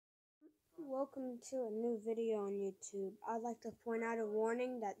welcome to a new video on YouTube. I'd like to point out a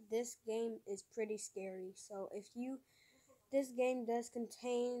warning that this game is pretty scary. So this game does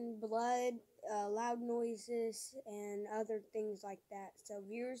contain blood, loud noises, and other things like that. So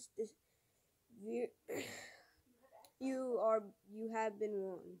viewers, view, you have been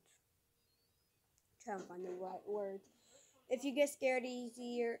warned. Trying to find the right words. If you get scared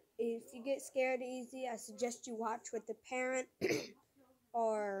easy, I suggest you watch with a parent.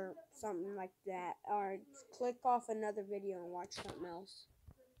 Or something like that, or click off another video and watch something else.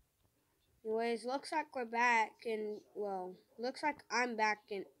 Anyways, looks like we're back, and well, looks like I'm back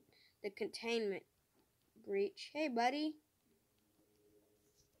in the containment breach. Hey, buddy.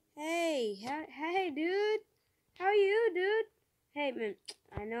 Hey, dude. How are you, dude? Hey, man.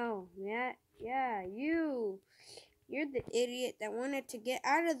 I know. Yeah, you. You're the idiot that wanted to get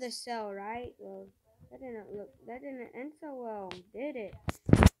out of the cell, right? Well, that didn't end so well, did it?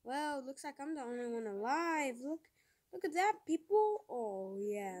 Well, looks like I'm the only one alive. Look at that, people. Oh,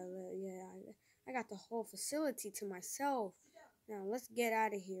 yeah. I got the whole facility to myself. Now, let's get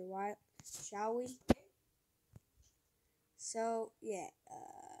out of here, shall we? So, yeah.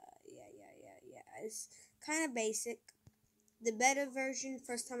 It's kind of basic. The beta version,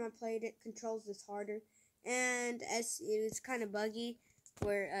 first time I played it, controls this harder. And it's kind of buggy,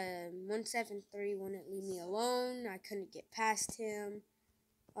 where 173 wouldn't leave me alone. I couldn't get past him.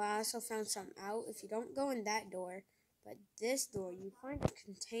 Well, I also found something out. If you don't go in that door, but this door, you find a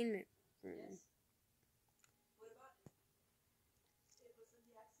containment room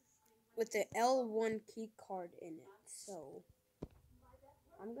with the L1 key card in it. So,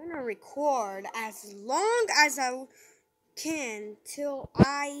 I'm going to record as long as I can till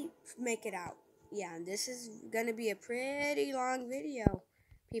I make it out. Yeah, this is going to be a pretty long video,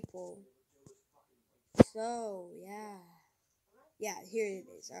 people. So, yeah. Yeah, here it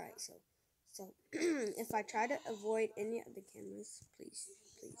is. Alright, so if I try to avoid any of the cameras, please.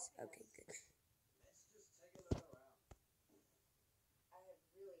 Okay, good.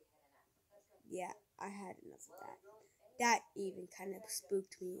 Yeah, I had enough of that. That even kind of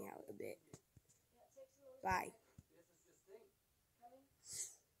spooked me out a bit. Bye.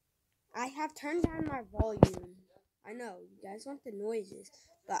 I have turned down my volume. I know, you guys want the noises,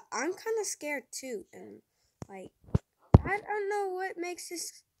 but I'm kind of scared too. And, like, I don't know what makes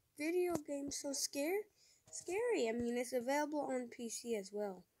this video game so scary. I mean, it's available on PC as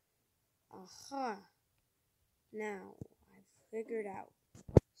well. Aha. Now, I've figured out.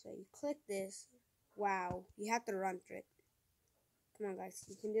 So you click this. Wow, you have to run through it. Come on, guys,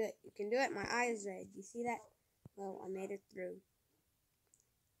 you can do it. You can do it. My eye is red. You see that? Well, I made it through.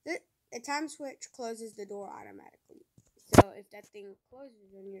 The time switch closes the door automatically. So if that thing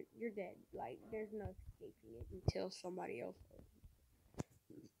closes, then you're dead. Like, there's no escaping it until somebody else does.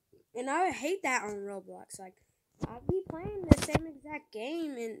 And I would hate that on Roblox. Like, I'd be playing the same exact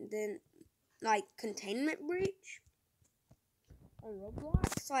game and then, like, Containment Breach on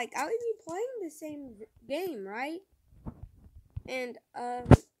Roblox. Like, I would be playing the same game, right? And,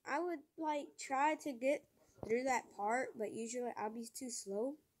 I would, like, try to get through that part, but usually I'll be too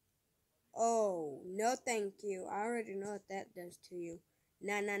slow. Oh, no thank you. I already know what that does to you.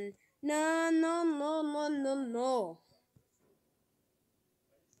 No.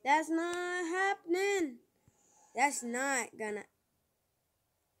 That's not happening. That's not gonna...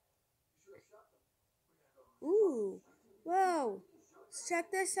 Ooh, whoa,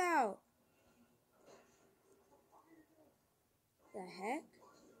 check this out. The heck?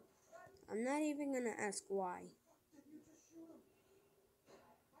 I'm not even gonna ask why.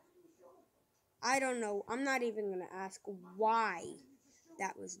 I don't know. I'm not even gonna ask why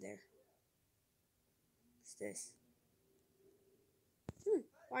that was there. What's this?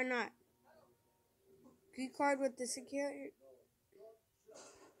 Why not? Key card with the security.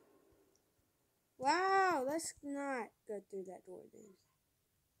 Wow, let's not go through that door then.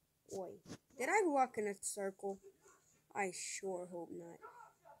 Oi, did I walk in a circle? I sure hope not.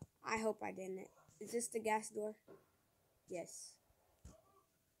 I hope I didn't. Is this the gas door? Yes.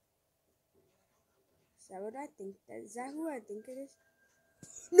 Is that what I think? Is that who I think it is?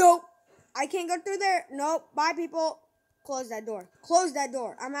 Nope. I can't go through there. Nope. Bye, people. Close that door. Close that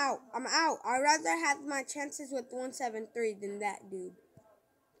door. I'm out. I'd rather have my chances with 173 than that dude.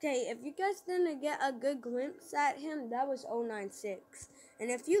 Okay, if you guys didn't get a good glimpse at him, that was 096. And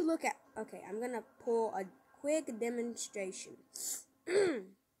if you look at... Okay, I'm going to pull a quick demonstration.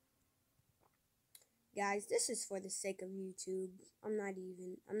 Guys, this is for the sake of YouTube. I'm not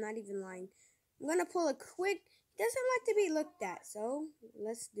even lying. I'm going to pull a quick... He doesn't like to be looked at, so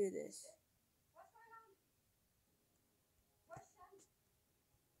let's do this.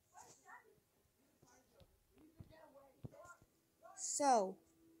 So,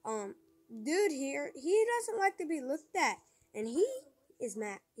 dude here, he doesn't like to be looked at, and he is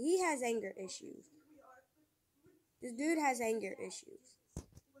mad. He has anger issues. This dude has anger issues.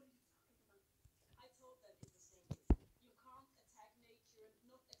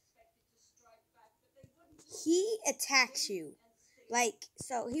 He attacks you. Like,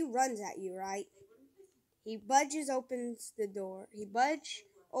 so he runs at you, right? He opens the door. He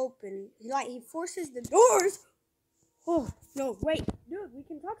he forces the doors. Oh, no, wait. Dude, we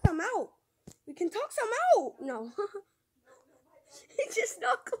can talk some out. We can talk some out. No. He just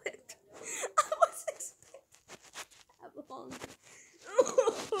not clicked. I was expecting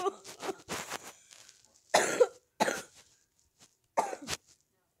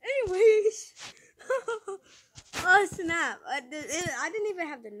Anyways. Oh, snap. I didn't even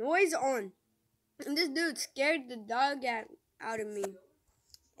have the noise on. And this dude scared the dog out of me.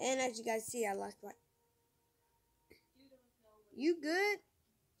 And as you guys see, I lost my... You good?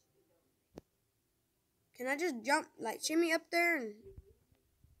 Can I just jump, like, shimmy up there and...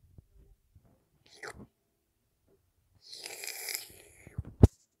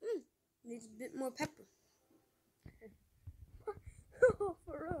 Needs a bit more pepper.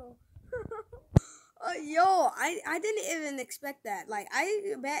 For real. Yo, I didn't even expect that. Like,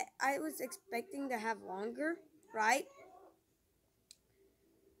 I bet I was expecting to have longer, right?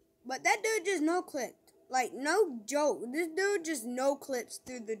 But that dude just no-clipped. Like, no joke. This dude just no-clips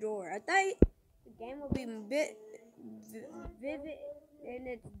through the door. I thought the game would be a bit vivid in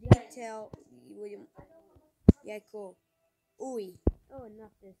its detail. Yeah, cool. Ooey. Oh,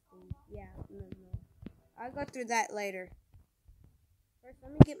 not this thing. Yeah, no. I'll go through that later. First,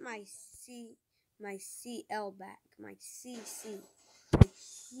 let me get my CL back. My CC.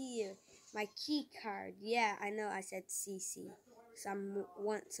 My key card. Yeah, I know I said CC.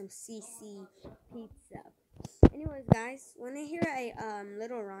 Want some CC pizza. Anyways, guys, want to hear a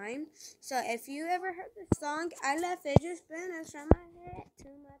little rhyme? So, if you ever heard the song, I left fidget spinners from my head to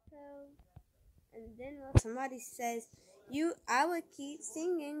my toes. And then somebody says, I would keep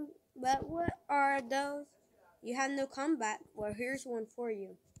singing, but what are those? You have no comeback. Well, here's one for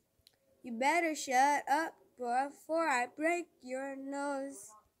you. You better shut up before I break your nose.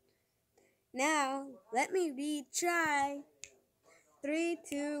 Now, let me retry. 3,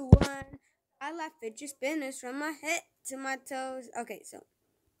 2, 1. I left fidget spinners from my head to my toes. Okay, so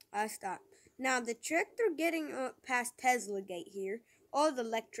I stop. Now, the trick through getting past Tesla Gate here, all the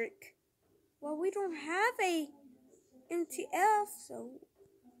electric. Well, we don't have a NTF, so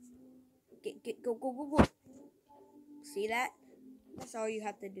go. See that? That's all you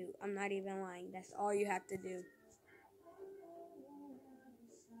have to do. I'm not even lying. That's all you have to do.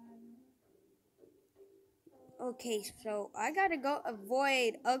 Okay, so I gotta go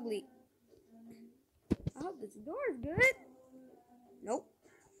avoid ugly. I hope this door is good. Nope.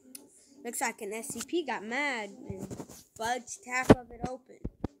 Looks like an SCP got mad and fudged half of it open.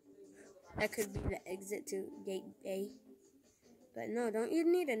 That could be the exit to gate A. But no, don't you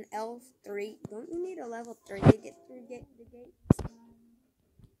need an L3? Don't you need a level 3 to get through the gate?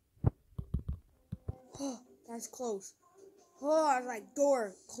 Oh, that's close. Oh, I was like,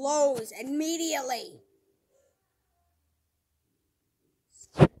 door, close immediately.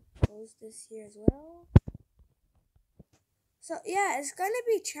 Close this here as well. So, yeah, it's going to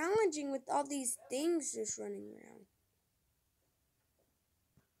be challenging with all these things just running around.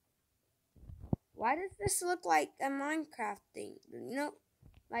 Why does this look like a Minecraft thing? You know,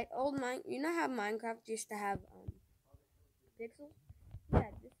 like old you know how Minecraft used to have pixels?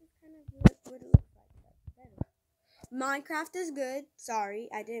 Yeah, this is kind of what it looks like, but better. Minecraft is good. Sorry,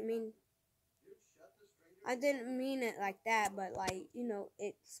 I didn't mean it like that, but like, you know,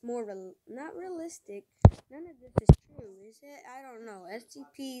 it's more not realistic. None of this is true, is it? I don't know.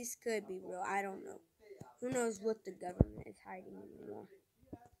 SCPs could be real. I don't know. Who knows what the government is hiding anymore.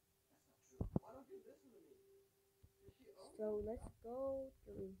 So let's go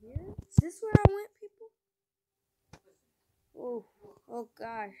through here. Is this where I went, people? Oh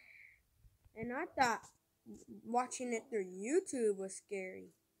gosh. And I thought watching it through YouTube was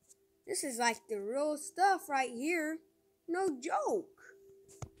scary. This is like the real stuff right here. No joke.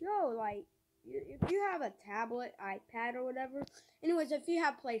 Yo, like, if you have a tablet, iPad, or whatever. Anyways, if you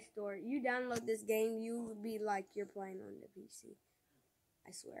have Play Store, you download this game, you would be like you're playing on the PC.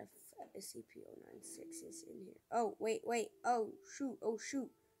 I swear, SCP-096 is in here. Oh, wait. Oh, shoot.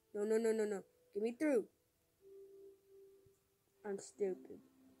 No. Get me through. I'm stupid.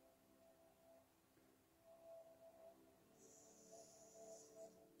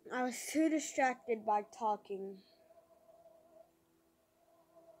 I was too distracted by talking.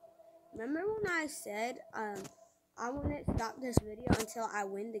 Remember when I said, I want to stop this video until I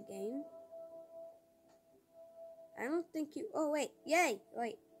win the game. I don't think you... Oh, wait. Yay.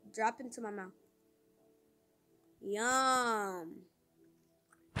 Wait. Drop into my mouth. Yum.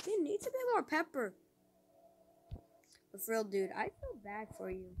 It needs a bit more pepper. But for real, dude, I feel bad for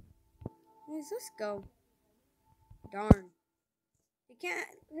you. Anyways, let's go. Darn. You can't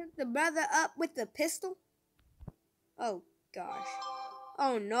hit the brother up with the pistol? Oh, gosh.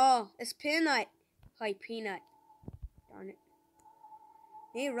 Oh, no. It's Peanut. Hey, Peanut. Darn it.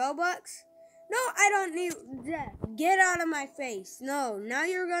 Need Robux? No, I don't need that. Get out of my face. No, now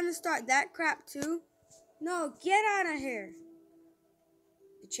you're gonna start that crap too? No, get out of here.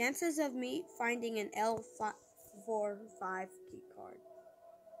 The chances of me finding an L45 key card.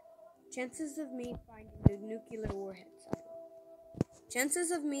 Chances of me finding the nuclear warhead site.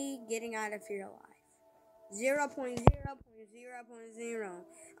 Chances of me getting out of here alive. 0.0.0.0.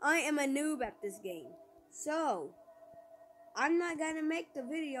 I am a noob at this game. So, I'm not gonna make the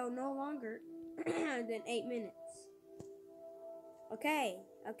video no longer than 8 minutes. Okay,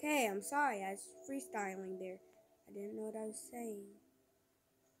 I'm sorry. I was freestyling there. I didn't know what I was saying.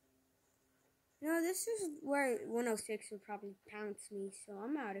 No, this is where 106 would probably pounce me, so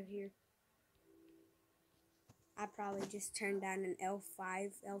I'm out of here. I probably just turned down an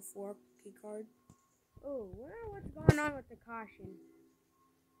L5, L4 key card. Oh, what's going on with the caution?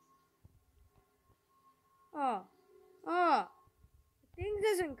 Oh, the thing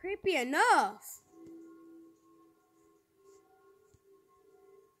isn't creepy enough.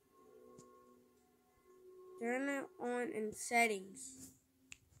 Turn it on in settings.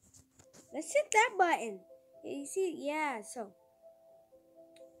 Let's hit that button. You see, yeah, so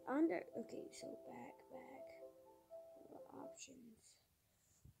under, okay, so back, options,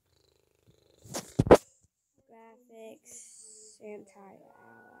 graphics, anti-ally.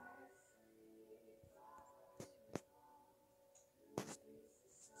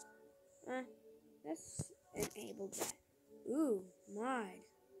 Let's enable that. Ooh, mod.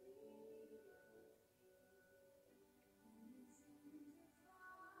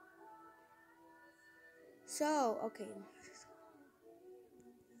 So, okay.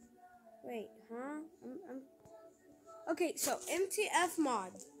 Wait, huh? Okay, so MTF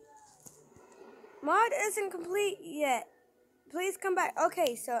mod. Mod isn't complete yet. Please come back.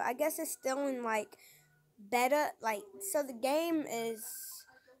 Okay, so I guess it's still in, like, beta. Like, so the game is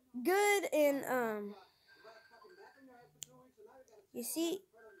good in, you see,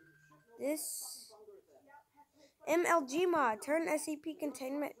 this MLG mod, turn SCP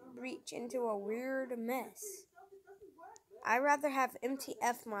containment breach into a weird mess. I'd rather have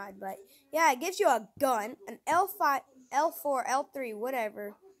MTF mod, but yeah, it gives you a gun, an L5, L4, L3,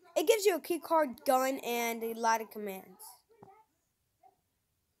 whatever. It gives you a keycard, gun, and a lot of commands.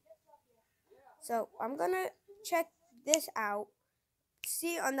 So I'm gonna check this out.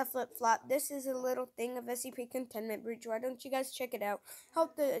 See on the flip-flop, this is a little thing of SCP containment breach. Why don't you guys check it out?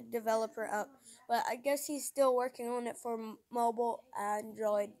 Help the developer out. But I guess he's still working on it for mobile,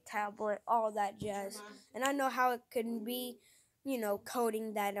 Android, tablet, all that jazz. And I know how it can be, you know,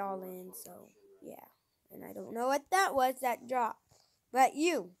 coding that all in. So, yeah. And I don't know what that was that dropped. But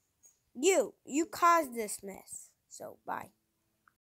you caused this mess. So, bye.